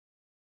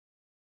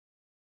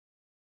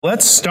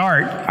Let's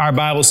start our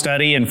Bible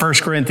study in 1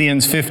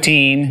 Corinthians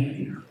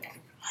 15,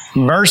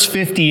 verse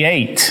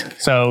 58.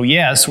 So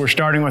yes, we're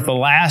starting with the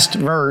last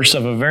verse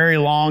of a very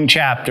long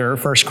chapter,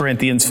 1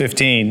 Corinthians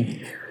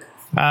 15.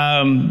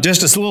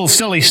 Just a little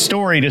silly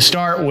story to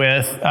start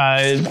with.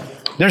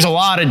 There's a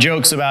lot of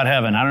jokes about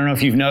heaven. I don't know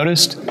if you've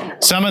noticed.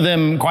 Some of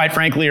them, quite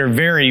frankly, are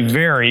very,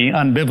 very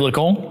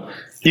unbiblical.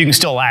 You can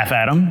still laugh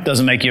at them.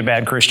 Doesn't make you a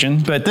bad Christian.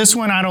 But this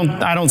one,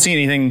 I don't see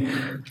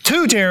anything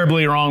too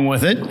terribly wrong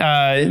with it.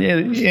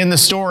 In the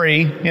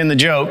story, in the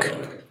joke,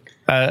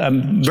 a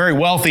very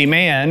wealthy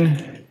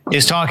man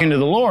is talking to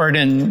the Lord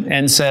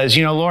and says,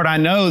 Lord, I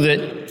know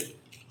that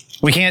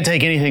we can't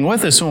take anything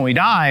with us when we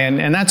die.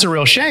 And that's a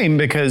real shame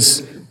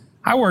because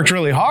I worked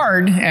really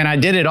hard and I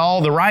did it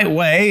all the right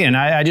way. And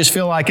I just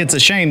feel like it's a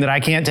shame that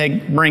I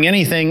can't bring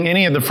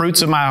any of the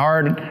fruits of my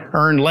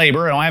hard-earned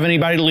labor. I don't have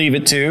anybody to leave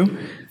it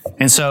to.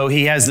 And so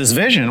he has this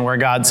vision where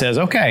God says,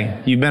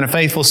 okay, you've been a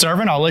faithful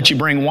servant. I'll let you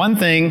bring one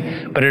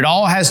thing, but it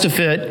all has to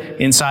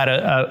fit inside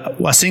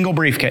a single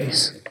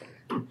briefcase.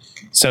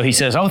 So he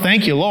says, oh,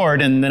 thank you,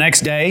 Lord. And the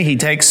next day he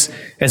takes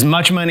as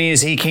much money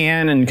as he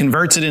can and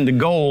converts it into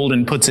gold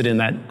and puts it in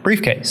that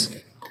briefcase.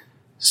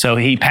 So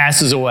he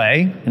passes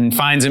away and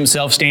finds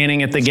himself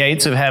standing at the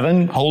gates of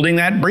heaven, holding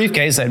that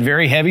briefcase, that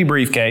very heavy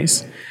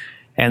briefcase.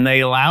 And they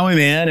allow him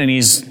in and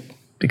he's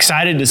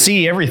excited to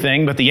see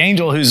everything, but the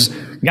angel who's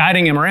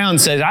guiding him around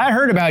says, I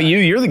heard about you.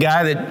 You're the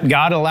guy that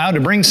God allowed to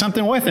bring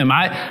something with him.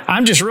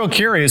 I'm just real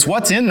curious.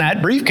 What's in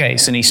that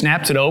briefcase? And he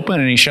snaps it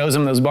open and he shows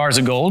him those bars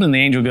of gold. And the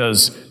angel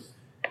goes,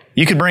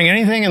 you could bring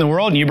anything in the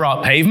world and you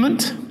brought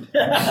pavement?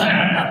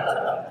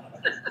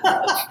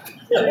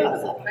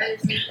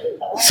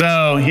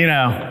 So,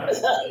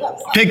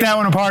 pick that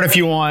one apart if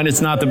you want. It's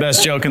not the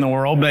best joke in the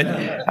world. But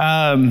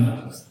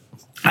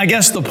I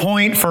guess the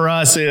point for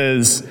us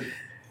is,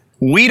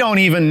 we don't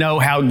even know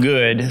how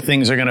good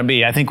things are going to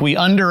be. I think we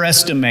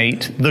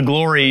underestimate the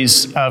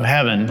glories of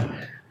heaven.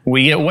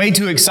 We get way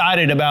too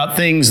excited about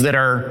things that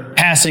are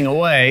passing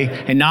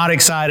away and not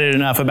excited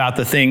enough about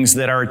the things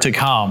that are to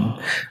come.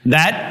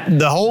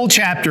 The whole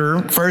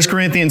chapter, 1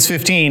 Corinthians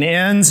 15,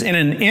 ends in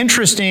an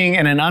interesting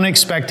and an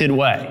unexpected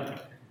way.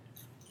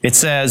 It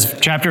says,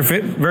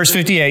 verse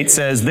 58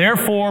 says,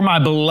 therefore, my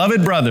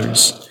beloved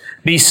brothers,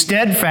 be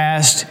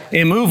steadfast,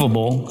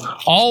 immovable,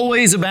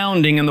 always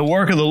abounding in the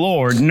work of the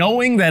Lord,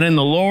 knowing that in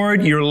the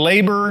Lord your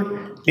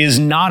labor is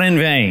not in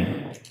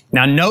vain.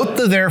 Now note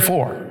the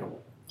therefore.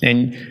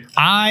 And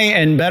I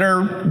and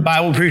better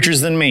Bible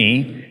preachers than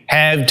me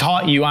have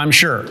taught you, I'm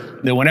sure,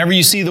 that whenever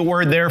you see the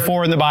word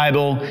therefore in the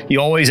Bible, you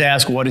always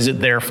ask, what is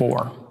it there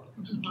for?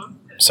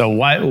 So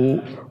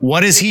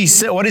what is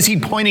he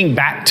pointing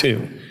back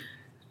to?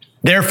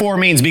 Therefore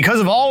means because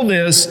of all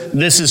this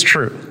is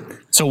true.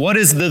 So what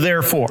is the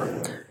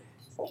therefore?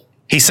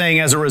 He's saying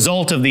as a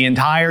result of the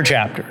entire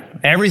chapter,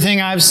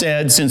 everything I've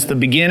said since the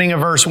beginning of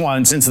verse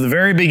 1, since the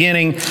very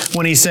beginning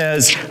when he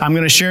says, I'm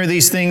going to share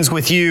these things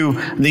with you,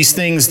 these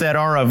things that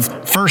are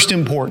of first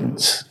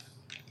importance.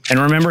 And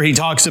remember, he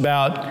talks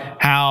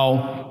about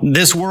how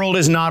this world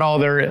is not all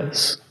there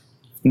is.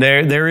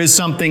 There is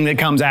something that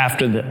comes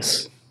after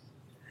this.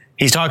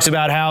 He talks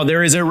about how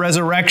there is a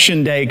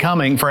resurrection day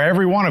coming for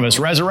every one of us.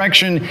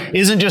 Resurrection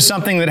isn't just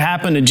something that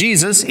happened to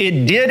Jesus.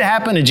 It did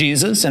happen to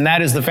Jesus, and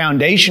that is the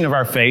foundation of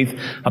our faith.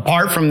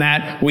 Apart from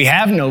that, we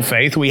have no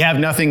faith. We have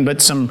nothing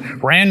but some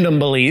random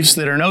beliefs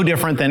that are no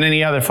different than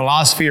any other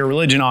philosophy or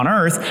religion on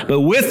earth.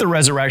 But with the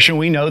resurrection,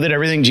 we know that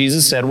everything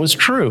Jesus said was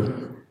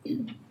true.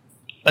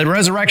 But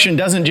resurrection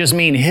doesn't just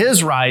mean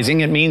his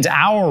rising, it means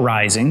our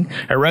rising.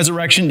 A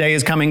resurrection day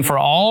is coming for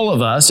all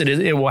of us.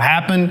 It will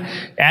happen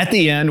at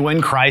the end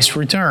when Christ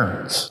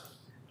returns.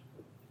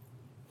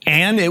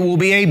 And it will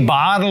be a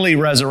bodily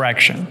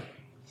resurrection.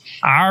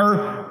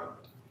 Our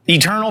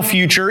eternal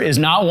future is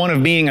not one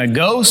of being a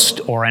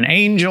ghost or an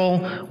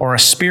angel or a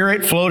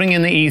spirit floating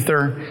in the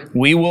ether.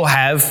 We will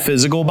have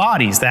physical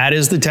bodies. That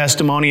is the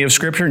testimony of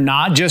Scripture,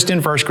 not just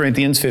in 1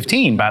 Corinthians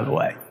 15, by the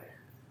way.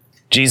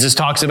 Jesus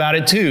talks about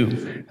it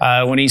too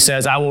when he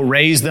says, I will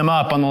raise them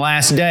up on the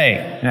last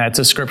day. That's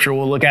a scripture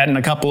we'll look at in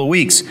a couple of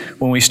weeks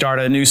when we start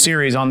a new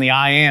series on the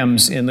I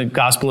ams in the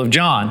Gospel of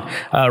John.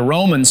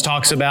 Romans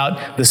talks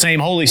about the same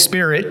Holy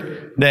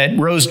Spirit that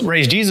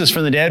raised Jesus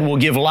from the dead will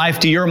give life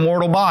to your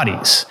mortal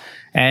bodies.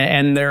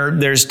 And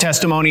there's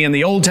testimony in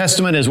the Old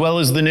Testament as well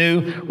as the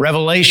New.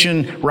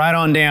 Revelation right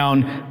on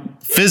down.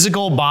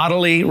 Physical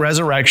bodily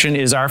resurrection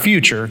is our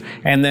future.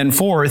 And then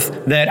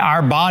fourth, that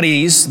our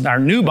bodies, our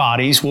new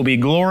bodies, will be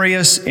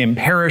glorious,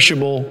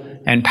 imperishable,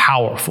 and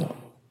powerful.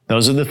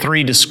 Those are the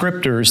three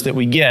descriptors that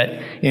we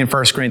get in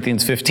 1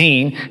 Corinthians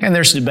 15. And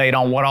there's debate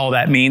on what all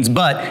that means,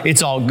 but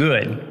it's all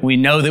good. We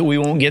know that we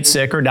won't get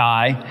sick or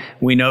die.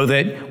 We know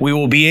that we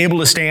will be able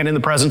to stand in the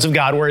presence of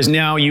God, whereas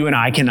now you and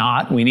I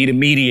cannot. We need a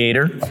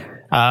mediator.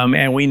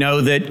 And we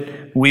know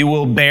that we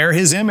will bear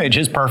his image,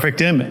 his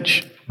perfect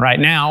image. Right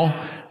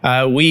now,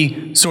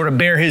 we sort of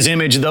bear his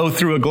image, though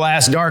through a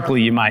glass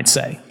darkly, you might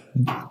say.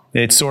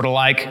 It's sort of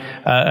like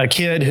a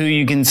kid who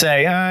you can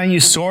say,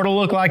 you sort of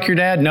look like your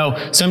dad. No,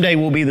 someday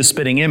we'll be the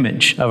spitting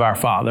image of our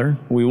Father.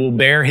 We will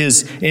bear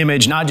His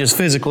image, not just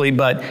physically,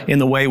 but in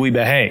the way we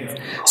behave.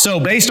 So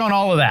based on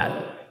all of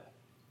that,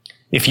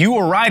 if you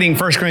were writing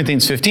 1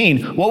 Corinthians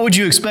 15, what would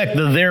you expect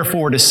the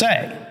therefore to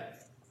say?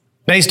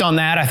 Based on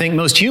that, I think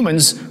most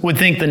humans would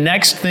think the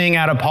next thing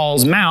out of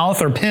Paul's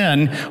mouth or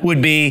pen would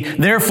be,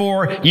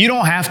 therefore, you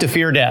don't have to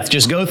fear death.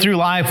 Just go through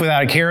life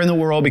without a care in the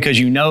world because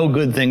you know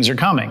good things are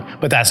coming.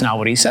 But that's not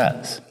what he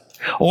says.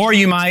 Or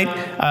you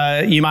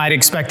might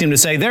expect him to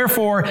say,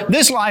 therefore,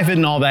 this life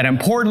isn't all that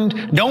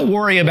important. Don't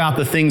worry about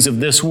the things of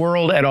this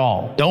world at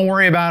all. Don't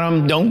worry about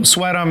them. Don't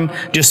sweat them.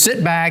 Just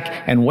sit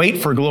back and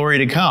wait for glory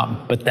to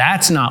come. But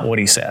that's not what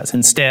he says.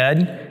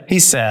 Instead, he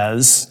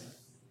says,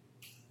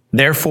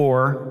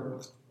 therefore,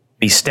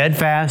 be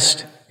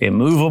steadfast,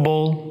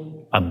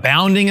 immovable,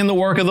 abounding in the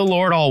work of the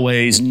Lord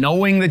always,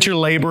 knowing that your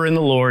labor in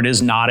the Lord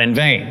is not in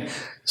vain.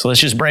 So let's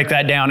just break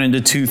that down into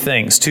two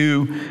things,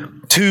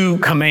 two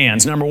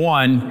commands. Number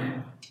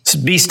one,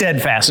 be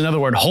steadfast. In other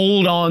words,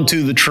 hold on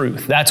to the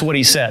truth. That's what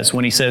he says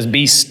when he says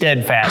be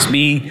steadfast,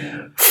 be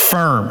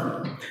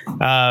firm.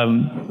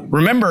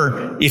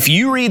 Remember, if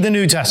you read the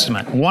New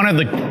Testament, one of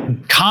the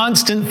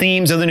constant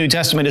themes of the New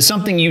Testament is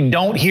something you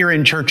don't hear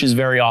in churches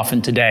very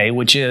often today,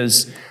 which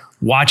is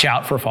watch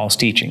out for false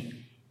teaching.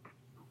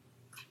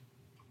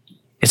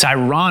 It's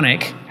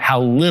ironic how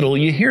little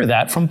you hear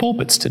that from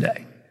pulpits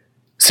today,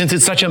 since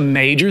it's such a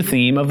major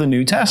theme of the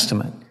New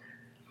Testament.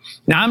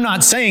 Now, I'm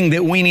not saying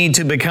that we need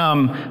to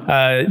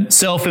become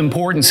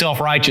self-important,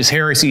 self-righteous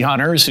heresy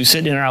hunters who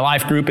sit in our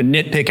life group and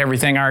nitpick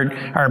everything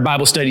our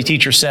Bible study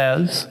teacher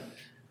says,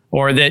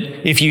 or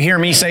that if you hear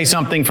me say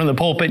something from the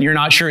pulpit and you're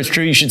not sure it's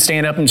true, you should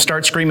stand up and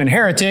start screaming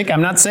heretic.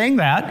 I'm not saying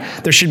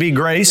that. There should be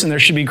grace and there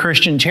should be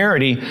Christian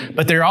charity,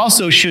 but there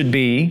also should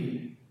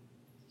be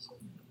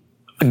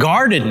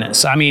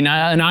guardedness. I mean,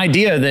 an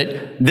idea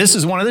that this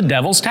is one of the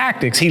devil's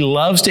tactics. He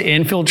loves to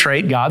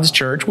infiltrate God's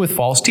church with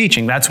false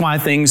teaching. That's why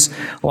things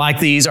like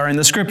these are in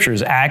the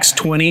Scriptures. Acts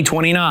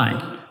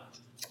 20:29.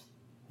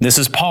 This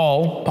is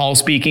Paul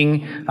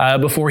speaking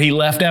before he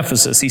left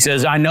Ephesus. He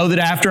says, I know that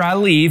after I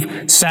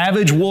leave,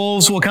 savage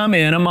wolves will come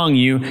in among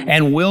you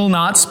and will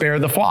not spare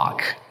the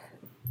flock.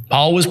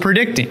 Paul was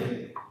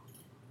predicting,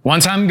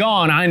 once I'm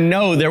gone, I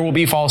know there will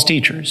be false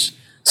teachers.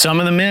 Some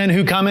of the men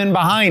who come in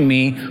behind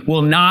me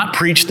will not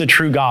preach the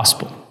true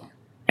gospel,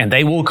 and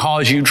they will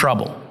cause you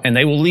trouble, and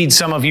they will lead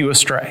some of you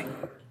astray.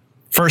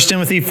 1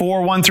 Timothy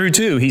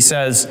 4:1-2, he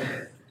says,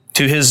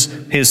 to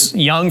his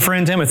young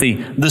friend Timothy,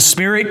 the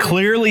Spirit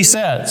clearly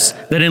says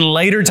that in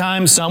later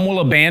times some will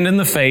abandon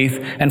the faith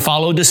and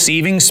follow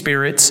deceiving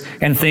spirits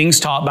and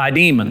things taught by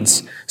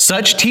demons.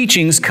 Such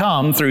teachings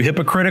come through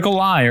hypocritical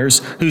liars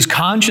whose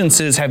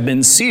consciences have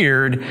been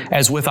seared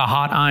as with a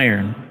hot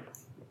iron.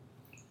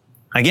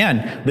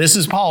 Again, this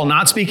is Paul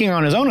not speaking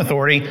on his own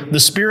authority.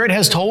 The Spirit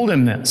has told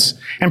him this.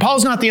 And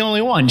Paul's not the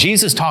only one.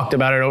 Jesus talked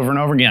about it over and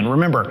over again.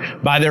 Remember,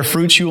 by their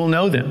fruits you will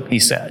know them, he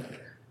said.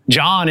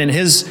 John, in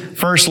his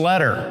first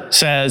letter,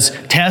 says,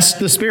 test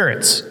the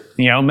spirits.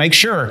 Make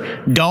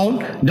sure.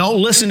 Don't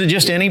listen to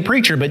just any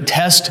preacher, but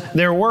test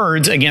their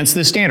words against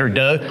this standard.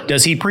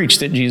 Does he preach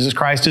that Jesus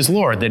Christ is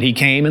Lord, that he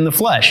came in the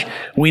flesh?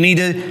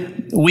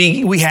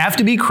 We have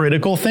to be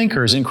critical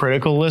thinkers and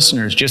critical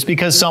listeners. Just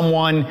because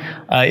someone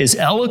is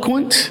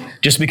eloquent,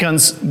 just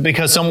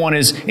because someone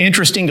is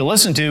interesting to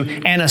listen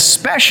to, and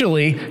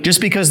especially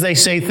just because they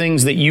say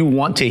things that you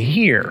want to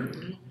hear,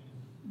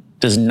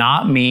 does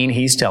not mean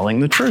he's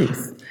telling the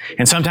truth.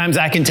 And sometimes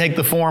that can take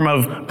the form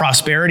of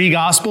prosperity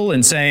gospel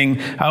and saying,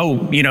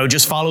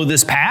 just follow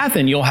this path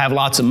and you'll have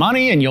lots of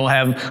money and you'll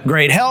have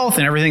great health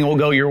and everything will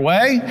go your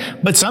way.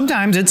 But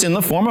sometimes it's in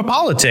the form of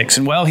politics.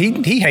 And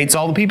he hates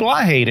all the people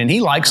I hate and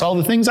he likes all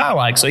the things I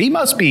like. So he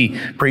must be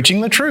preaching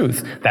the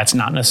truth. That's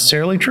not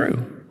necessarily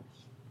true.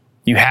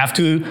 You have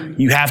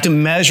to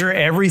measure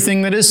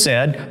everything that is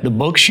said, the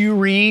books you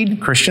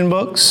read, Christian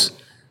books,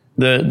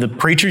 the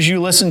preachers you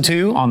listen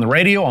to on the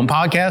radio, on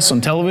podcasts,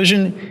 on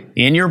television,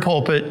 in your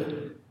pulpit,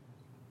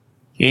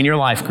 in your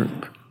life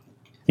group.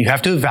 You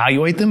have to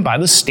evaluate them by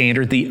the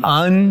standard, the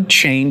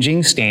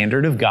unchanging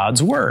standard of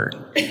God's Word.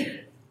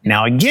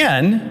 Now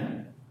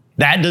again,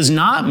 that does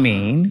not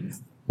mean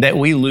that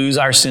we lose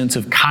our sense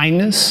of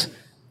kindness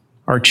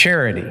or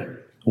charity.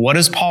 What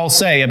does Paul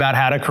say about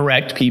how to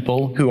correct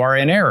people who are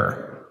in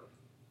error?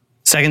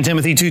 2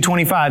 Timothy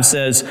 2:25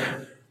 says,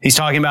 he's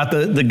talking about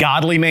the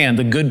godly man,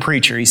 the good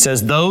preacher. He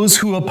says, those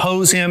who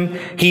oppose him,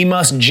 he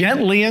must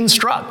gently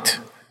instruct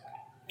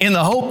in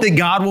the hope that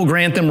God will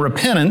grant them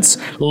repentance,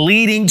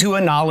 leading to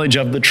a knowledge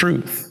of the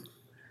truth.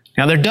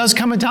 Now, there does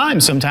come a time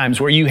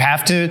sometimes where you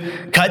have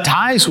to cut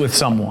ties with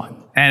someone.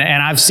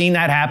 And I've seen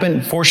that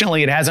happen.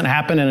 Fortunately, it hasn't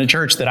happened in a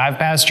church that I've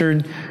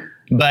pastored,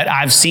 but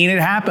I've seen it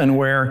happen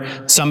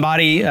where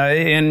somebody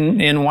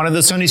in one of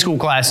the Sunday school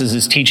classes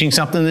is teaching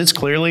something that's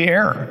clearly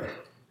error.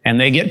 And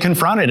they get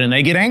confronted and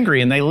they get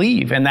angry and they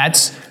leave. And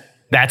that's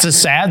a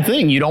sad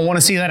thing. You don't want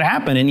to see that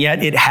happen. And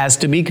yet it has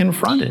to be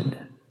confronted.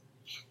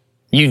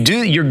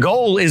 Your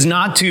goal is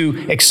not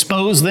to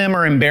expose them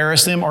or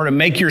embarrass them or to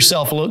make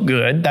yourself look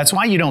good. That's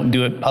why you don't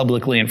do it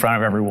publicly in front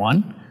of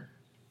everyone.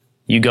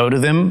 You go to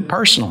them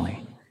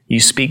personally. You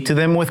speak to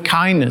them with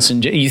kindness,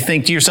 and you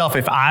think to yourself,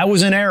 if I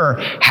was in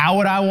error, how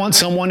would I want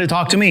someone to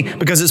talk to me?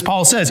 Because as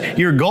Paul says,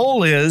 your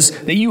goal is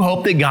that you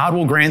hope that God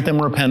will grant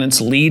them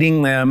repentance,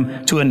 leading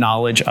them to a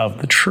knowledge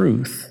of the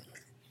truth.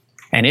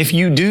 And if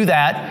you do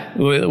that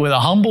with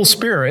a humble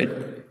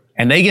spirit,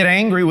 and they get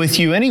angry with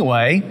you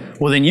anyway,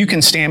 well, then you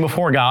can stand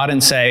before God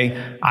and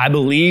say, I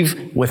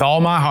believe with all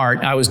my heart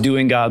I was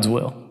doing God's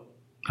will.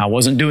 I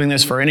wasn't doing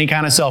this for any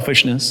kind of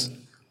selfishness.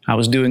 I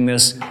was doing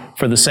this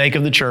for the sake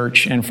of the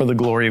church and for the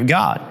glory of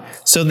God.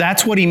 So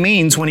that's what he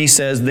means when he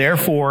says,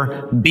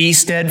 therefore, be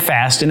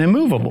steadfast and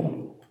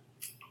immovable.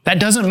 That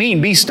doesn't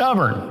mean be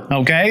stubborn,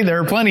 okay?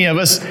 There are plenty of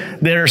us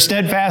that are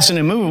steadfast and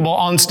immovable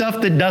on stuff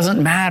that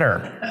doesn't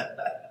matter.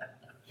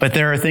 But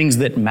there are things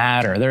that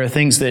matter. There are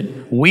things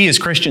that we as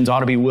Christians ought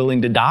to be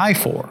willing to die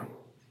for.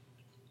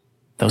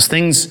 Those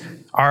things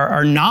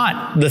are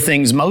not the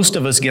things most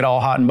of us get all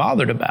hot and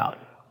bothered about.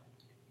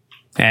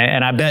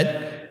 And I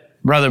bet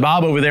Brother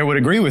Bob over there would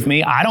agree with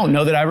me. I don't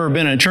know that I've ever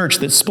been in a church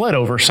that split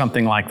over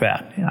something like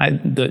that.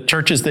 The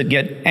churches that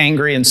get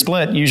angry and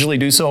split usually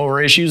do so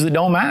over issues that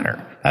don't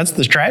matter. That's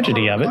the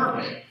tragedy of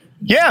it.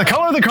 Yeah,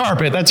 color of the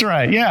carpet. That's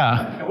right.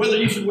 Yeah. And whether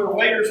you should wear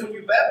waders when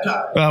you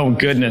baptize. Oh,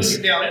 goodness.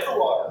 When you're down in the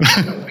water.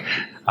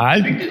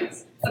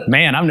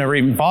 Man, I've never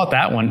even thought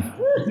that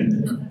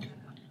one.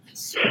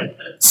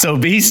 So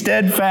be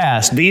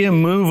steadfast, be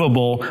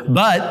immovable.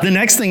 But the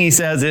next thing he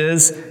says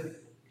is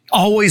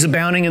always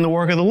abounding in the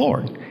work of the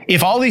Lord.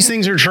 If all these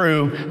things are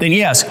true, then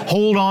yes,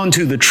 hold on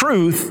to the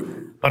truth,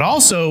 but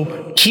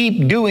also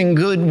keep doing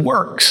good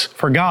works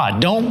for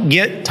God. Don't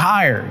get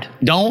tired.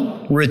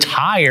 Don't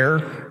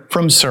retire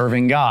from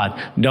serving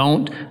God.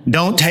 Don't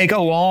take a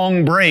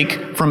long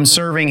break from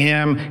serving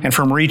Him and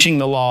from reaching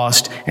the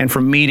lost and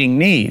from meeting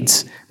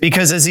needs.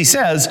 Because as he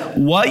says,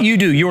 what you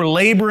do, your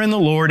labor in the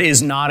Lord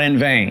is not in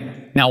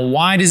vain. Now,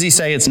 why does he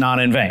say it's not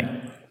in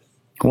vain?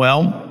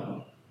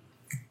 Well,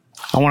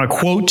 I want to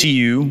quote to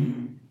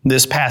you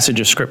this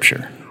passage of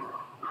Scripture.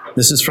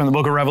 This is from the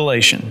book of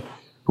Revelation.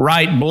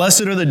 Right,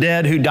 blessed are the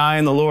dead who die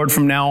in the Lord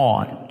from now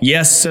on.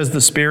 Yes, says the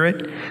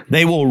Spirit,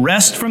 they will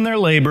rest from their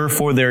labor,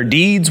 for their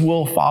deeds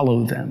will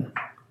follow them.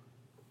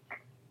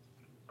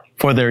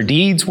 For their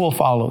deeds will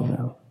follow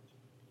them.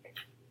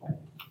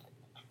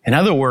 In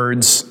other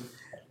words,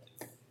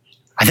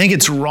 I think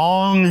it's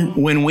wrong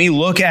when we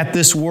look at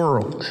this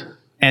world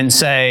and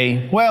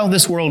say, well,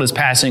 this world is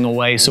passing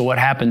away, so what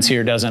happens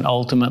here doesn't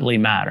ultimately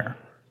matter.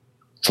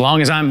 As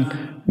long as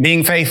I'm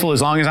being faithful,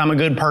 as long as I'm a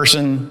good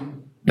person,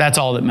 that's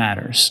all that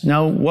matters.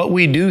 No, what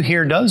we do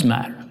here does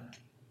matter.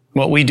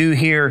 What we do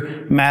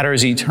here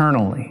matters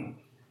eternally.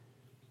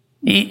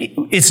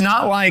 It's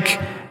not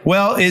like,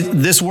 well,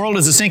 this world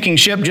is a sinking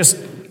ship, just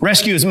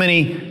rescue as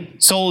many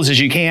souls as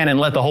you can and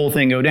let the whole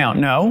thing go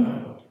down.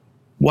 No,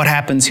 what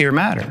happens here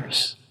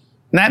matters.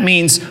 And that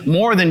means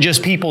more than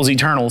just people's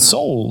eternal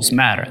souls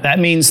matter. That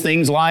means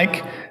things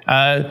like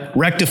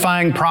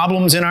rectifying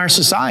problems in our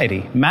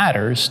society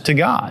matters to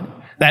God.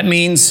 That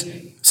means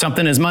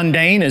something as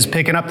mundane as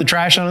picking up the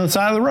trash on the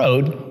side of the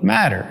road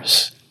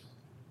matters.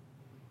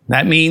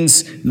 That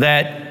means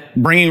that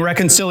bringing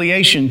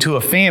reconciliation to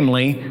a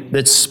family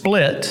that's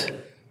split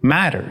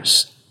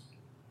matters.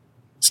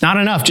 It's not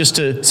enough just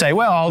to say,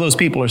 well, all those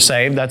people are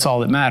saved, that's all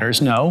that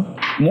matters. No,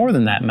 more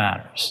than that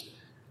matters.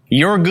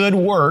 Your good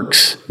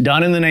works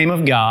done in the name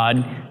of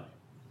God,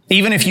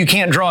 even if you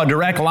can't draw a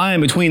direct line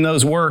between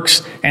those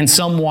works and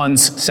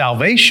someone's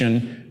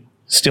salvation,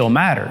 still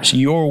matters.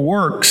 Your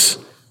works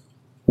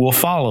will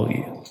follow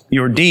you.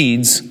 Your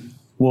deeds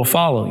will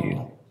follow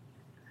you.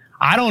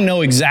 I don't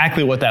know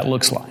exactly what that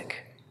looks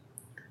like.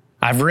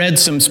 I've read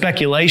some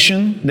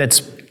speculation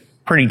that's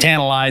pretty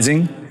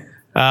tantalizing.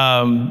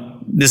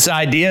 This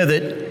idea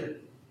that,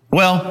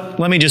 well,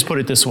 let me just put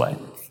it this way.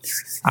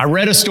 I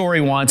read a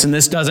story once, and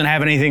this doesn't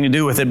have anything to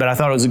do with it, but I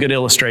thought it was a good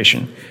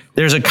illustration.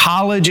 There's a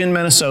college in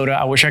Minnesota.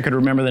 I wish I could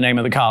remember the name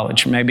of the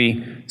college.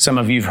 Maybe some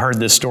of you have heard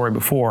this story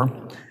before.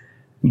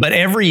 But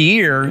every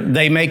year,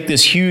 they make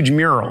this huge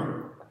mural.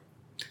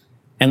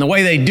 And the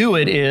way they do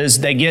it is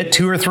they get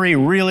 2 or 3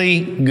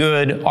 really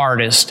good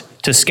artists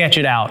to sketch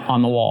it out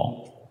on the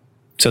wall.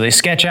 So they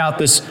sketch out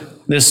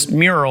this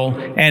mural,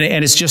 and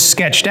it's just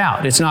sketched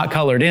out. It's not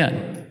colored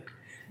in.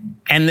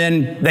 And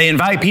then they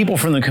invite people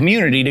from the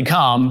community to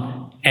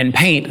come and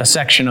paint a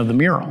section of the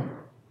mural.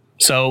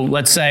 So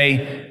let's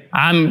say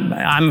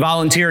I'm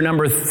volunteer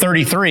number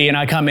 33, and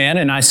I come in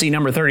and I see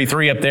number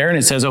 33 up there, and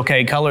it says,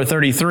 okay, color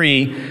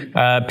 33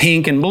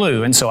 pink and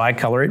blue. And so I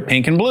color it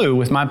pink and blue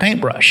with my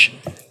paintbrush.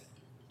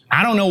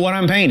 I don't know what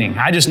I'm painting.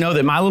 I just know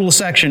that my little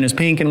section is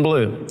pink and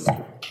blue.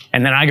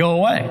 And then I go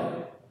away.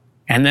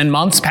 And then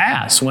months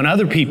pass when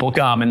other people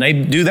come and they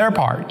do their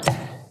part.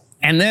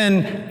 And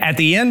then at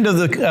the end of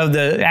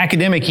the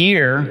academic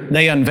year,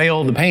 they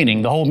unveil the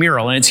painting, the whole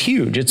mural, and it's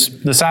huge. It's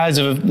the size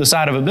of the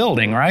side of a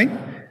building, right?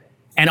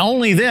 And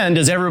only then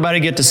does everybody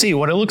get to see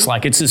what it looks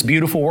like. It's this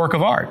beautiful work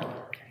of art.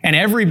 And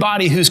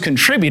everybody who's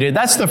contributed,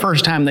 that's the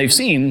first time they've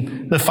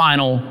seen the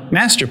final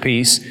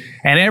masterpiece.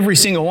 And every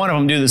single one of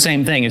them do the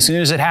same thing. As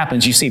soon as it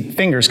happens, you see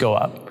fingers go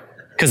up.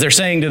 Because they're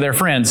saying to their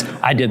friends,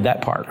 I did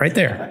that part right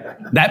there.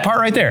 That part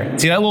right there.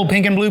 See that little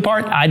pink and blue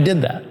part? I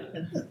did that.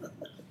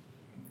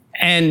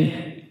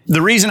 And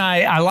the reason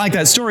I like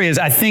that story is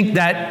I think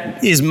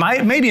that is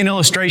maybe an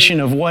illustration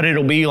of what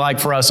it'll be like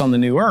for us on the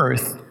new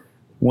earth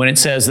when it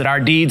says that our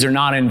deeds are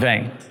not in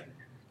vain.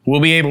 We'll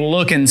be able to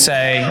look and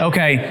say,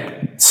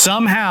 okay,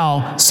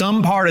 somehow,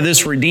 some part of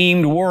this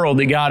redeemed world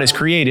that God has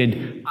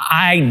created,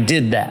 I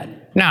did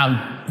that.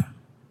 Now,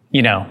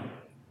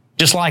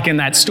 just like in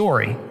that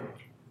story,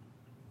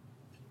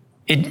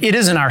 it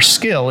isn't our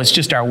skill, it's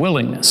just our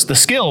willingness. The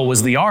skill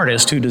was the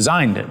artist who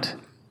designed it.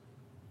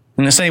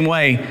 In the same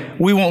way,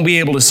 we won't be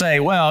able to say,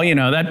 well,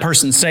 that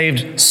person's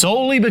saved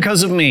solely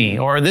because of me,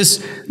 or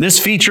this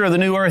feature of the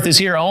new earth is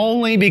here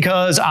only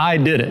because I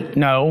did it.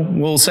 No,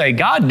 we'll say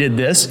God did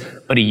this,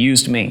 but He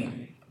used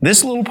me.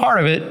 This little part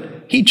of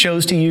it, He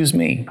chose to use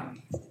me.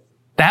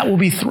 That will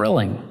be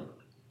thrilling.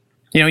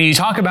 You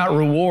talk about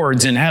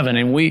rewards in heaven,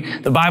 and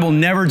the Bible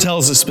never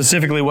tells us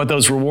specifically what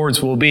those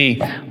rewards will be.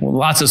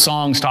 Lots of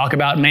songs talk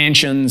about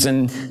mansions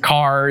and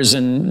cars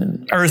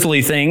and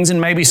earthly things,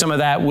 and maybe some of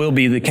that will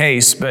be the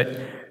case, but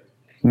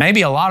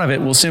maybe a lot of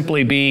it will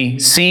simply be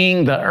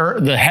seeing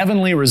the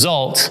heavenly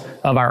results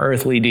of our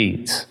earthly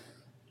deeds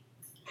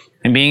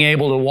and being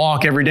able to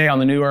walk every day on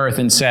the new earth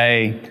and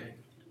say,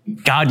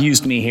 God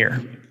used me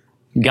here.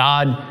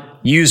 God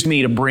used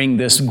me to bring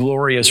this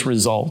glorious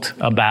result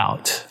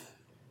about.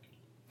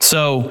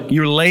 So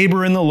your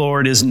labor in the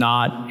Lord is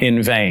not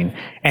in vain.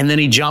 And then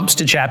he jumps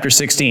to chapter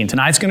 16.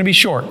 Tonight's going to be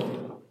short.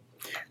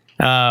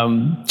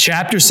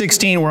 Chapter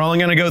 16, we're only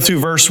going to go through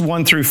verse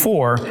 1 through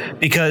 4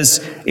 because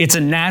it's a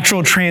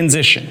natural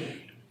transition.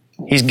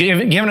 He's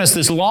given us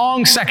this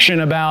long section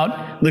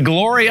about the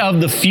glory of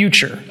the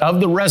future,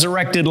 of the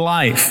resurrected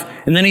life.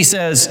 And then he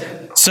says,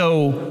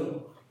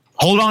 so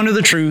hold on to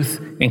the truth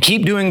and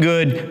keep doing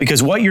good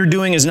because what you're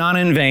doing is not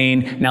in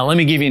vain. Now let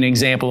me give you an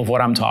example of what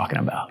I'm talking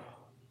about.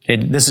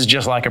 This is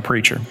just like a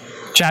preacher.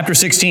 Chapter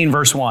 16,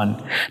 verse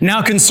 1.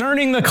 Now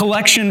concerning the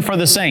collection for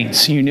the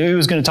saints. You knew he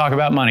was going to talk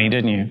about money,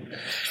 didn't you?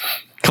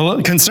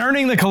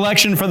 Concerning the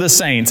collection for the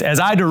saints, as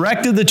I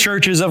directed the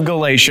churches of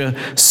Galatia,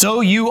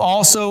 so you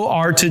also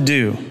are to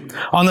do.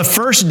 On the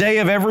first day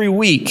of every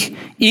week,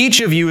 each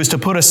of you is to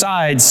put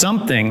aside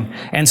something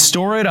and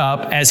store it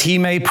up as he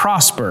may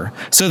prosper,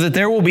 so that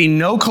there will be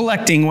no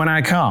collecting when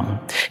I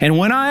come. And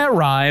when I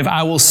arrive,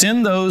 I will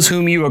send those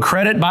whom you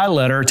accredit by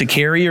letter to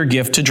carry your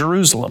gift to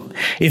Jerusalem.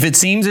 If it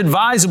seems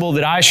advisable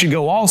that I should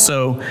go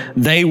also,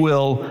 they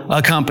will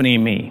accompany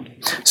me.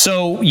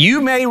 So you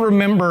may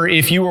remember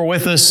if you were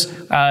with us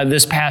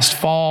this past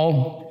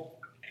fall,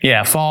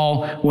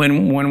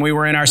 when we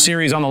were in our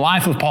series on the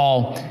life of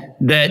Paul,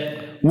 that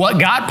what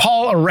got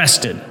Paul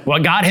arrested,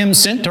 what got him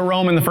sent to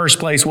Rome in the first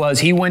place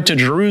was he went to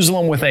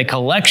Jerusalem with a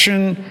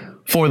collection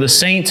for the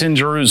saints in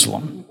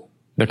Jerusalem.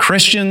 The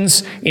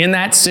Christians in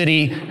that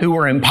city who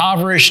were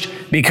impoverished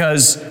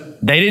because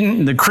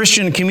the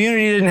Christian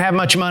community didn't have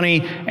much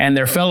money, and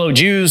their fellow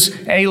Jews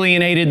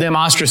alienated them,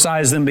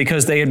 ostracized them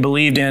because they had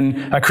believed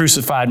in a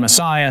crucified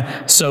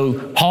Messiah.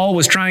 So Paul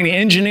was trying to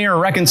engineer a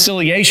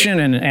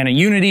reconciliation and a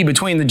unity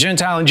between the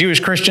Gentile and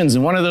Jewish Christians.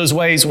 And one of those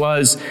ways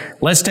was,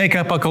 let's take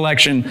up a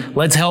collection,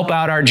 let's help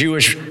out our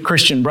Jewish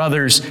Christian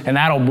brothers, and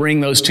that'll bring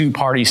those two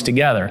parties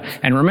together.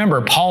 And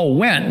remember, Paul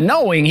went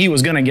knowing he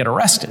was going to get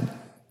arrested,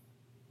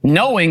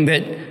 knowing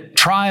that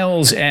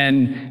trials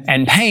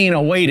and pain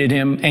awaited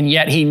him, and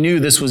yet he knew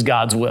this was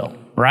God's will,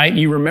 right?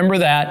 You remember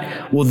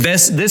that? Well,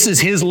 this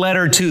is his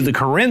letter to the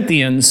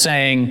Corinthians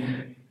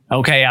saying,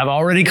 okay, I've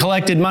already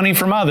collected money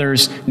from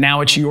others,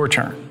 now it's your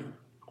turn.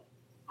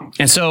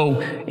 And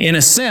so, in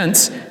a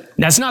sense,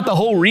 that's not the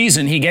whole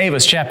reason he gave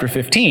us chapter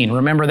 15.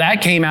 Remember,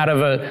 that came out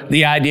of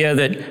the idea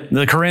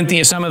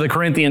that some of the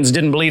Corinthians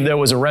didn't believe there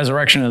was a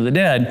resurrection of the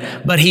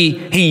dead, but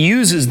he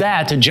uses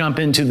that to jump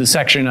into the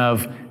section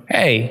of,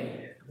 hey,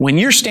 when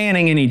you're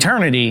standing in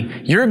eternity,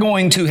 you're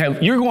going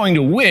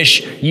to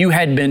wish you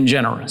had been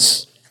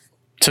generous.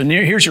 So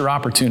here's your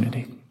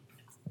opportunity.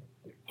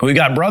 We've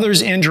got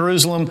brothers in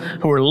Jerusalem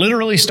who are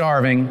literally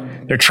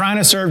starving. They're trying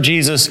to serve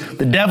Jesus.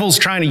 The devil's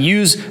trying to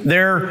use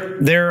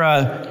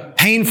their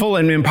painful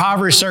and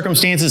impoverished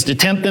circumstances to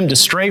tempt them to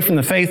stray from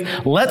the faith.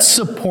 Let's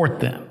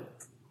support them.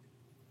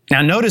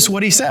 Now notice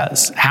what he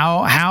says,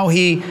 how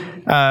he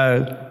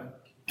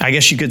I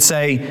guess you could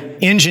say,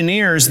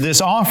 engineers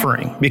this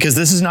offering, because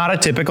this is not a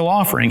typical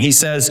offering. He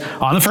says,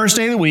 on the first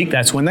day of the week,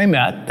 that's when they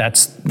met,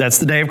 that's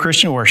the day of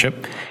Christian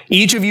worship,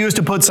 each of you is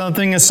to put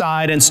something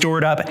aside and store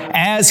it up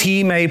as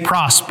he may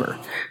prosper.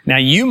 Now,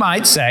 you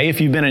might say,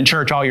 if you've been in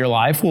church all your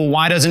life, well,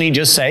 why doesn't he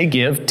just say,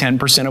 give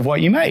 10% of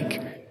what you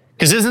make?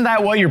 Because isn't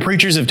that what your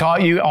preachers have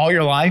taught you all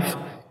your life?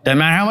 Doesn't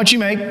matter how much you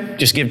make,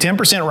 just give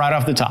 10% right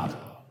off the top.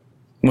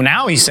 Well,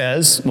 now he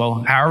says,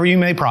 well, however you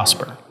may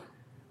prosper.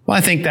 Well,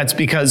 I think that's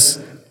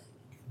because,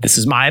 this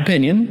is my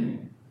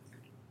opinion,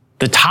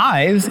 the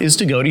tithe is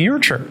to go to your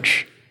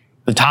church.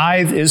 The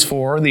tithe is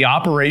for the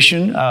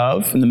operation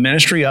of and the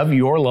ministry of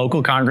your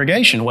local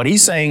congregation. What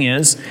he's saying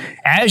is,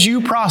 as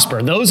you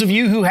prosper, those of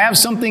you who have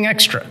something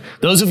extra,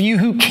 those of you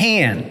who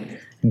can,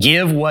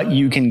 give what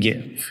you can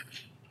give.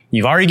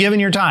 You've already given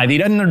your tithe. He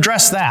doesn't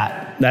address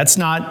that.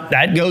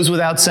 That goes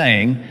without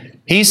saying.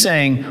 He's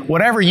saying,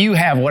 whatever you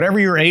have, whatever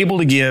you're able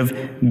to give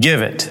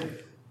it.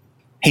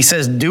 He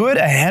says, do it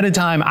ahead of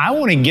time. I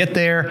want to get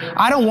there.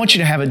 I don't want you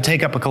to have to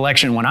take up a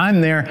collection when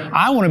I'm there.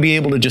 I want to be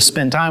able to just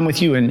spend time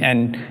with you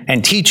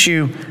and teach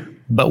you.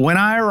 But when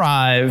I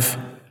arrive,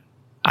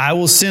 I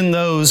will send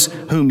those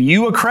whom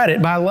you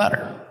accredit by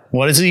letter.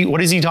 What is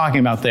he talking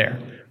about there?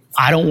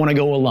 I don't want to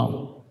go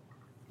alone.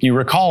 You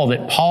recall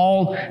that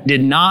Paul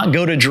did not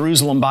go to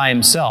Jerusalem by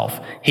himself.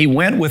 He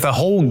went with a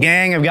whole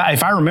gang of guys,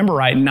 if I remember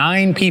right,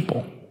 9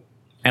 people.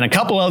 And a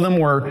couple of them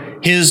were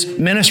his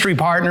ministry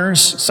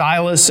partners,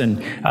 Silas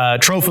and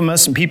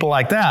Trophimus and people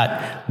like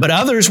that. But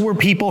others were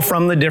people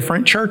from the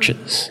different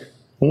churches.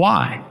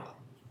 Why?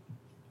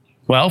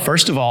 Well,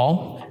 first of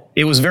all,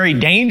 it was very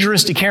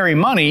dangerous to carry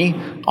money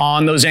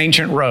on those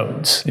ancient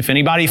roads. If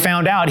anybody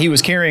found out he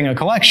was carrying a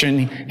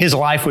collection, his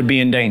life would be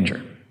in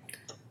danger.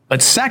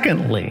 But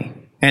secondly,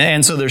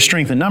 and so there's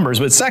strength in numbers,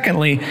 but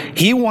secondly,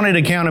 he wanted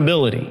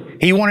accountability.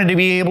 He wanted to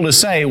be able to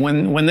say,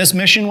 when this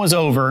mission was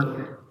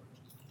over,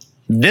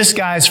 this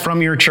guy's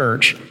from your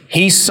church.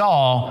 He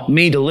saw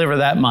me deliver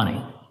that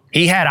money.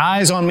 He had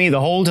eyes on me the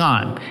whole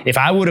time. If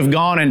I would have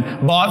gone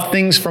and bought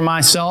things for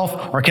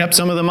myself or kept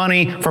some of the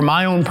money for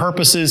my own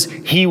purposes,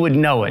 he would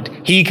know it.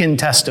 He can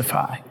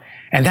testify.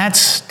 And that's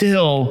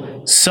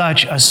still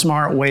such a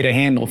smart way to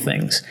handle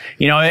things.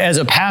 You know, as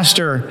a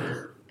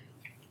pastor,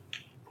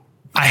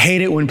 I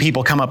hate it when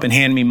people come up and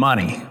hand me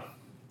money.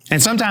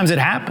 And sometimes it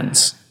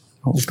happens.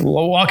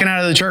 Walking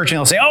out of the church and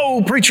they'll say,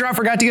 "Oh, preacher, I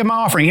forgot to give my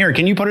offering. Here,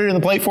 can you put it in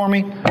the plate for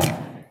me?"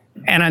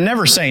 And I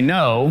never say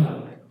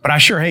no, but I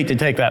sure hate to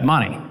take that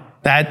money.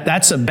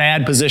 That's a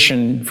bad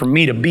position for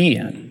me to be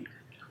in.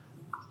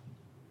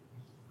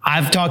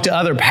 I've talked to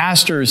other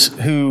pastors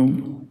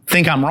who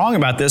think I'm wrong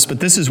about this,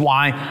 but this is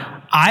why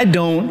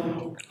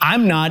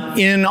I'm not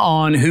in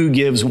on who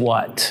gives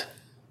what.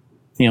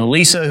 You know,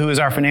 Lisa, who is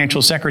our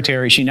financial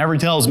secretary, she never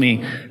tells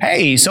me,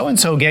 "Hey,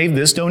 so-and-so gave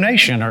this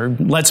donation," or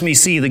lets me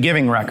see the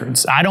giving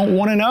records. I don't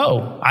want to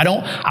know.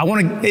 I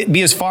want to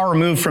be as far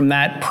removed from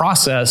that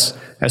process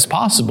as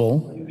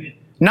possible.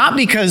 Not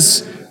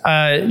because,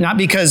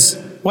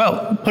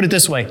 well, put it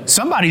this way,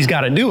 somebody's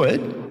got to do it,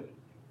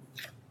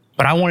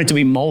 but I want it to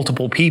be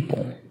multiple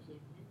people.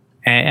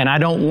 And I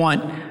don't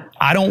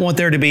want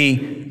there to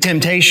be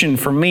temptation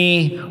for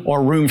me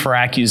or room for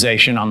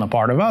accusation on the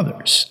part of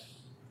others.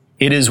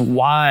 It is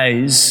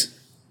wise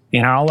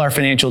in all our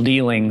financial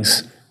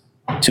dealings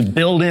to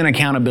build in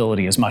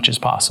accountability as much as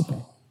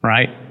possible,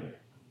 right?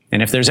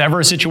 And if there's ever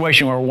a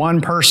situation where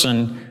one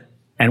person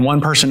and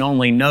one person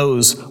only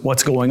knows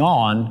what's going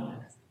on,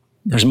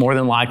 there's more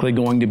than likely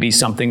going to be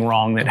something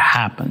wrong that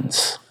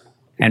happens.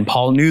 And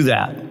Paul knew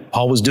that.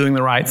 Paul was doing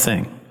the right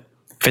thing.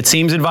 If it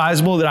seems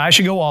advisable that I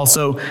should go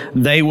also,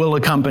 they will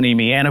accompany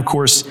me. And of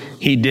course,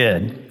 he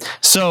did.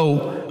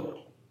 So,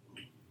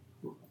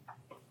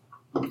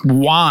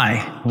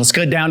 why? Let's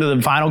get down to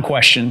the final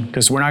question,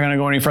 because we're not going to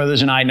go any further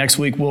tonight. Next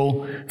week,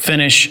 we'll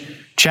finish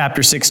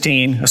chapter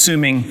 16,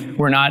 assuming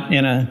we're not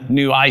in a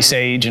new ice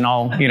age and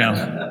all,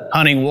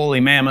 hunting woolly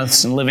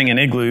mammoths and living in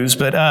igloos.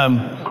 But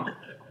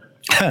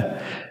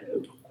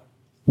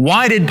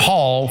why did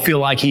Paul feel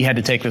like he had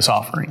to take this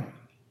offering?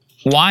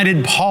 Why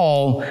did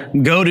Paul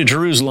go to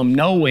Jerusalem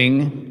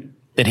knowing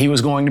that he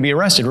was going to be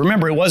arrested?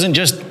 Remember, it wasn't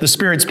just the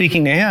Spirit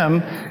speaking to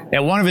him.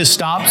 At one of his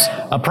stops,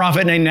 a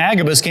prophet named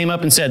Agabus came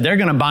up and said, "They're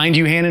going to bind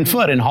you hand and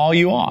foot and haul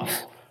you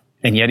off."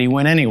 And yet he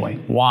went anyway.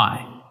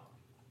 Why?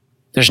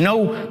 There's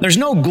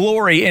no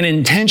glory in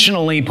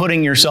intentionally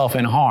putting yourself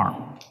in harm.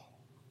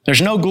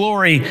 There's no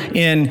glory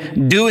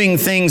in doing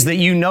things that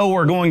you know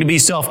are going to be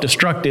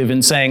self-destructive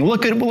and saying,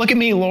 look at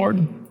me,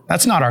 Lord.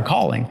 That's not our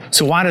calling.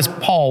 So why does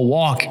Paul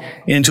walk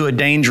into a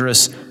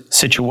dangerous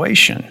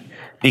situation?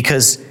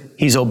 Because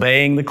he's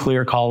obeying the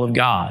clear call of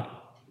God,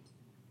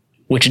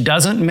 which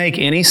doesn't make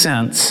any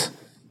sense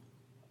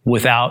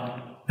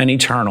without an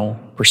eternal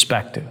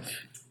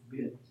perspective.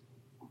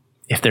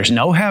 If there's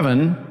no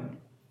heaven,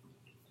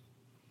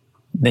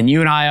 then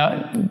you and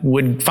I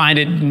would find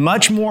it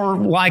much more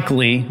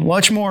likely,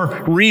 much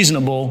more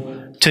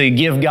reasonable to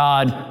give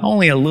God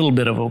only a little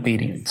bit of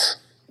obedience.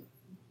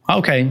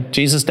 Okay,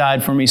 Jesus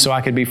died for me so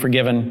I could be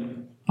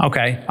forgiven.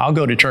 Okay, I'll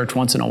go to church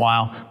once in a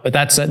while, but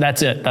that's it.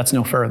 That's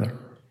no further.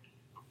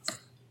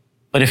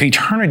 But if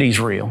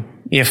eternity's real,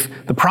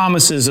 if the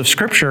promises of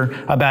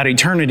Scripture about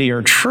eternity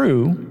are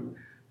true,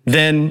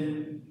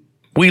 then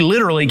we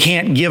literally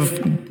can't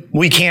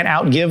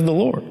outgive the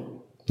Lord.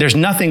 There's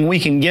nothing we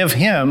can give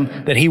Him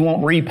that He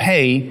won't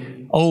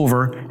repay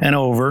over and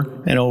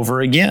over and over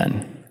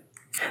again.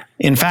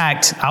 In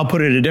fact, I'll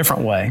put it a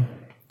different way.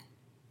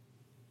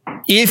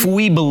 If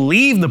we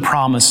believe the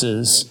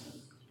promises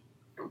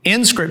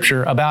in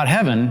Scripture about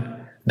heaven,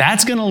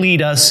 that's going to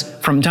lead us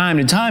from time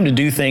to time to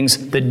do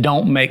things that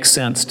don't make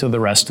sense to the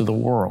rest of the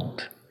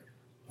world.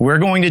 We're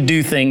going to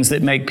do things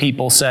that make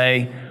people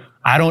say,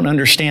 I don't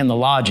understand the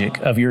logic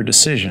of your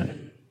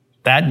decision.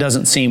 That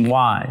doesn't seem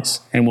wise.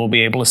 And we'll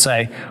be able to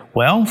say,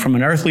 well, from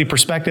an earthly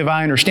perspective,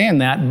 I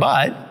understand that,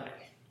 but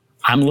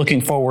I'm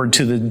looking forward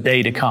to the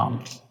day to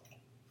come.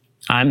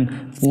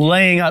 I'm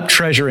laying up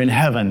treasure in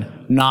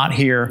heaven, not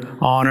here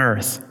on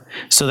earth.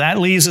 So that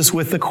leaves us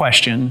with the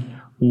question,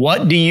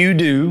 what do you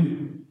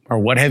do, or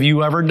what have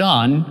you ever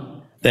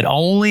done that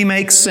only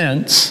makes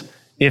sense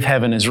if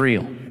heaven is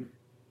real?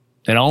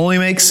 That only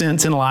makes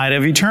sense in light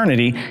of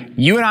eternity.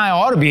 You and I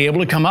ought to be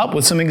able to come up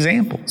with some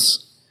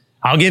examples.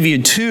 I'll give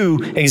you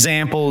 2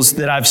 examples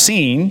that I've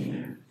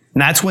seen,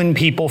 and that's when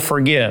people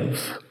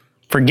forgive.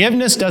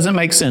 Forgiveness doesn't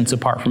make sense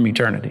apart from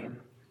eternity.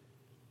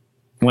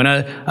 When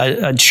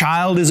a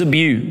child is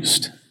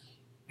abused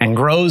and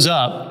grows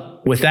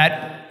up with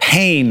that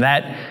pain,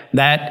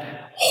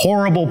 that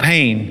horrible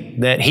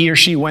pain that he or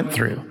she went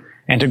through,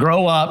 and to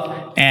grow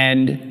up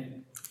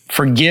and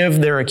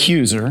forgive their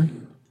accuser,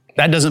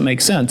 that doesn't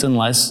make sense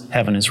unless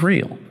heaven is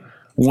real.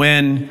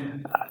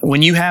 When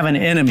you have an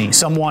enemy,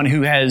 someone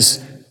who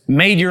has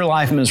made your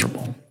life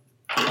miserable,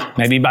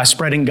 maybe by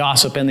spreading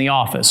gossip in the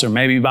office, or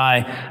maybe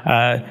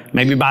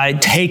by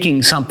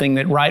taking something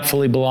that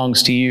rightfully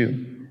belongs to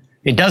you,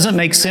 it doesn't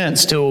make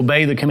sense to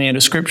obey the command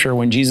of Scripture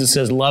when Jesus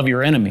says, love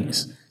your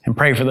enemies and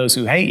pray for those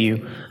who hate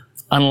you,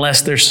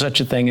 unless there's such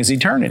a thing as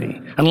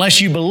eternity. Unless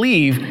you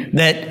believe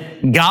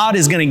that God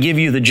is going to give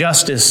you the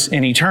justice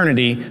in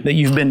eternity that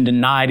you've been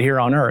denied here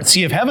on earth.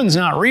 See, if heaven's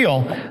not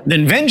real,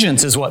 then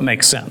vengeance is what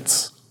makes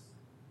sense.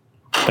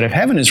 But if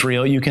heaven is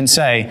real, you can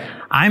say,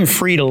 I'm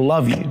free to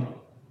love you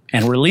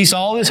and release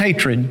all this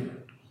hatred,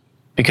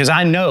 because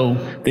I know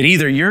that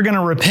either you're going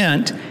to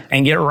repent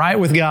and get right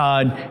with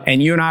God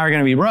and you and I are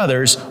going to be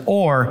brothers,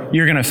 or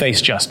you're going to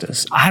face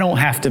justice. I don't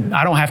have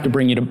to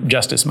bring you to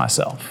justice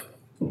myself.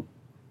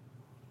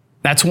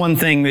 That's one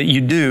thing that you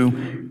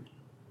do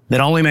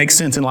that only makes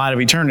sense in light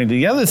of eternity.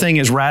 The other thing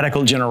is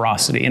radical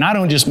generosity. And I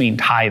don't just mean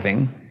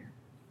tithing.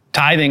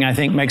 Tithing, I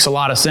think, makes a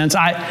lot of sense.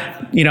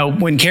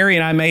 When Carrie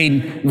and I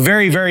made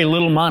very, very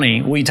little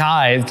money, we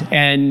tithed,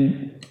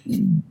 and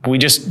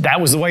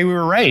that was the way we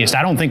were raised.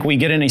 I don't think we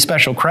get any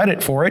special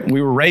credit for it.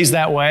 We were raised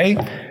that way,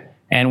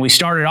 and we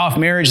started off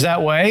marriage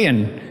that way,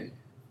 and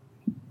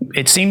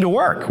it seemed to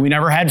work. We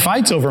never had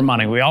fights over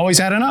money. We always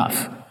had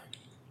enough.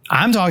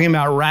 I'm talking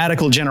about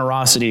radical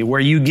generosity, where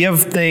you give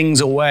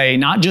things away,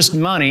 not just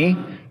money,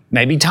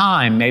 maybe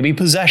time, maybe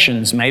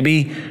possessions,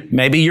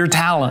 maybe your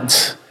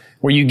talents,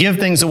 where you give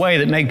things away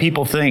that make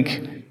people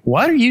think,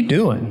 what are you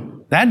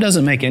doing? That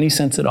doesn't make any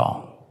sense at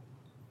all.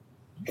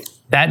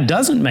 That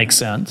doesn't make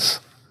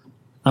sense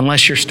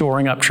unless you're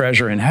storing up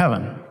treasure in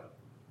heaven,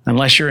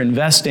 unless you're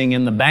investing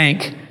in the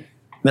bank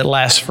that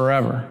lasts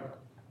forever.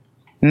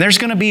 And there's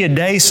going to be a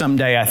day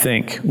someday, I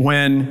think,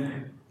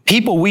 when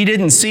people we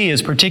didn't see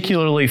as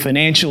particularly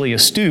financially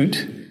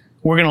astute,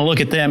 we're going to look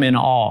at them in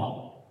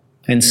awe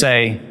and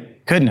say,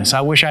 goodness,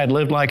 I wish I had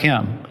lived like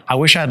him. I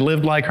wish I'd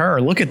lived like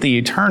her. Look at the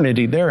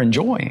eternity they're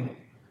enjoying.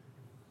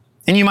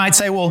 And you might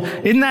say, well,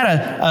 isn't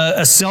that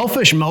a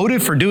selfish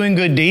motive for doing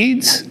good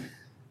deeds?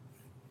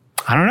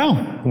 I don't know.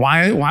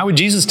 Why would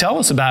Jesus tell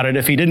us about it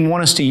if he didn't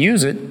want us to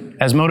use it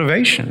as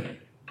motivation?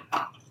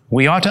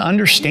 We ought to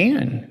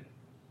understand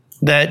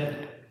that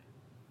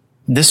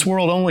this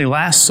world only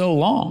lasts so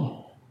long.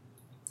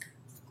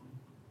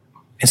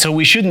 And so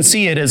we shouldn't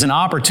see it as an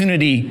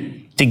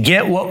opportunity to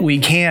get what we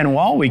can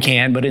while we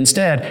can, but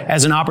instead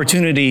as an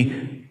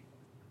opportunity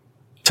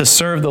to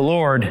serve the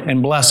Lord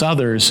and bless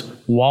others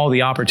while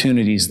the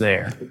opportunity's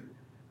there.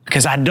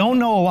 Because I don't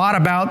know a lot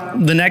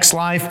about the next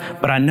life,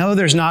 but I know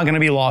there's not going to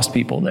be lost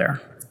people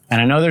there. And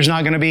I know there's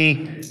not going to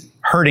be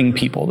hurting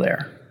people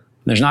there.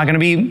 There's not going to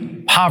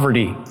be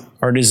poverty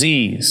or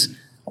disease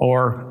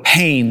or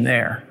pain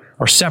there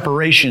or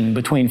separation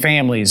between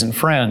families and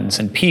friends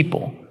and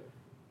people.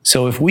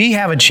 So if we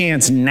have a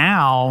chance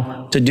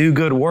now to do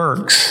good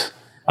works,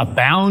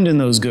 abound in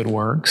those good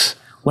works,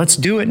 let's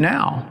do it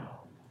now.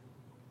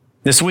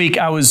 This week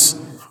I was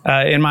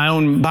in my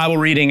own Bible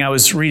reading, I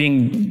was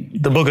reading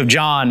the book of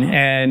John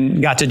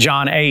and got to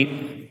John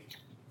 8.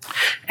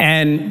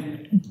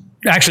 And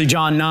actually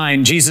John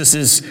 9, Jesus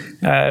is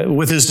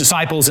with his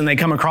disciples and they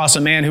come across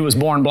a man who was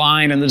born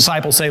blind, and the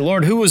disciples say,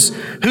 Lord, who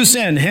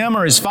sinned, him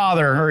or his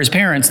father or his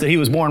parents, that he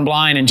was born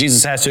blind? And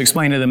Jesus has to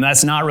explain to them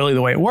that's not really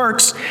the way it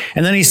works.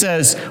 And then he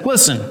says,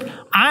 listen,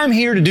 I'm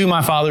here to do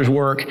my Father's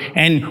work,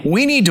 and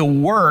we need to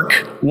work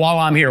while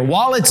I'm here.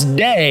 While it's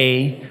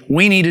day,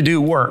 we need to do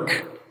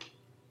work.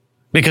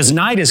 Because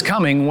night is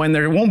coming when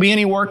there won't be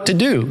any work to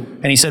do.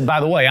 And he said, by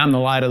the way, I'm the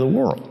light of the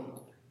world.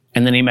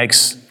 And then he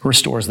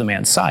restores the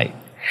man's sight.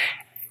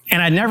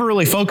 And I never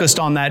really focused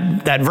on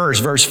that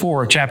verse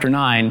 4 of chapter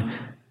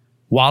 9.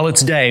 While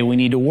it's day, we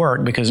need to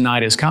work because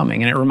night is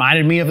coming. And it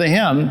reminded me of the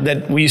hymn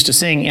that we used to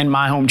sing in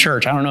my home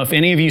church. I don't know if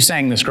any of you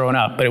sang this growing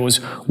up, but it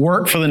was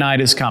work for the night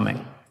is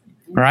coming.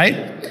 All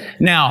right?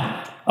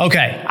 Now,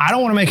 okay, I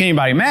don't want to make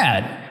anybody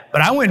mad.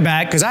 But I went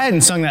back, because I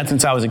hadn't sung that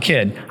since I was a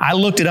kid. I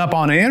looked it up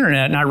on the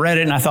internet and I read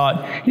it and I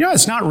thought,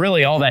 it's not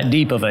really all that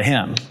deep of a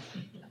hymn.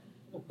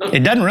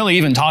 It doesn't really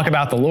even talk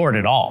about the Lord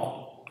at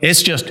all.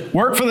 It's just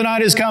work for the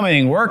night is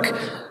coming, work,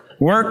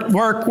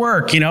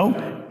 you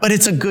know, but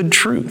it's a good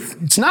truth.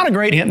 It's not a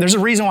great hymn. There's a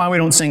reason why we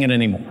don't sing it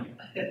anymore.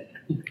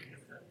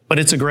 But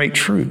it's a great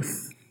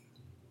truth.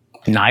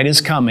 Night is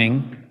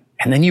coming,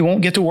 and then you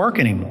won't get to work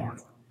anymore,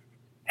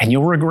 and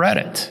you'll regret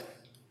it.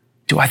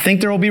 Do I think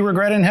there will be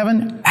regret in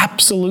heaven?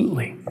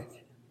 Absolutely.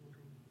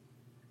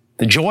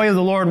 The joy of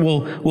the Lord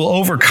will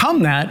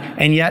overcome that,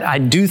 and yet I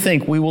do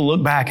think we will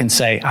look back and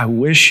say, I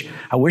wish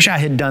I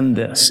had done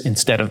this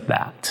instead of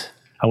that.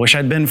 I wish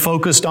I'd been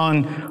focused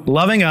on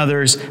loving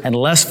others and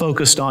less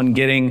focused on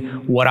getting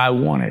what I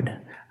wanted.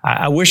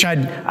 I wish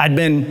I'd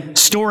been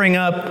storing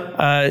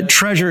up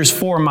treasures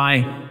for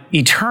my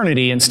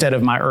eternity instead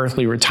of my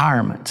earthly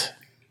retirement,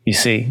 you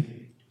see.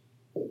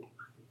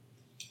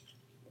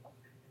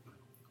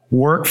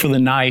 Work for the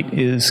night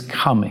is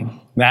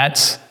coming.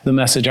 That's the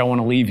message I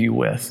want to leave you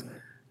with.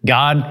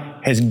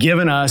 God has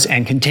given us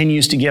and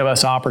continues to give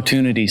us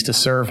opportunities to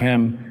serve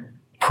Him.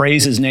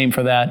 Praise His name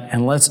for that,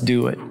 and let's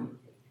do it.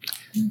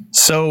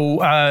 So,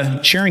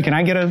 Sharon, can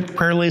I get a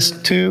prayer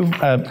list too?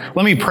 Let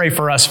me pray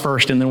for us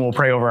first, and then we'll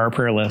pray over our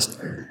prayer list.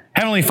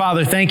 Heavenly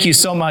Father, thank you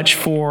so much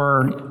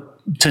for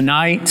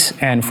tonight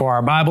and for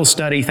our Bible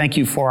study. Thank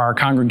you for our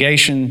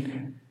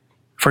congregation,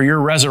 for your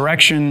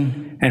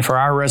resurrection, and for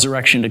our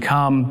resurrection to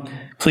come.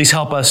 Please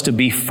help us to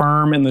be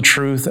firm in the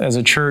truth as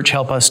a church.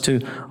 Help us to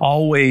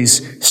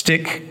always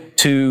stick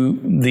to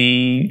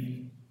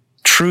the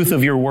truth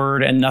of your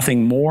word and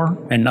nothing more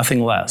and nothing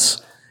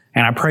less.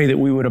 And I pray that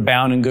we would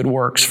abound in good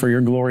works for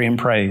your glory and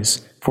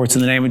praise. For it's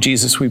in the name of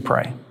Jesus we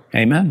pray.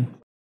 Amen.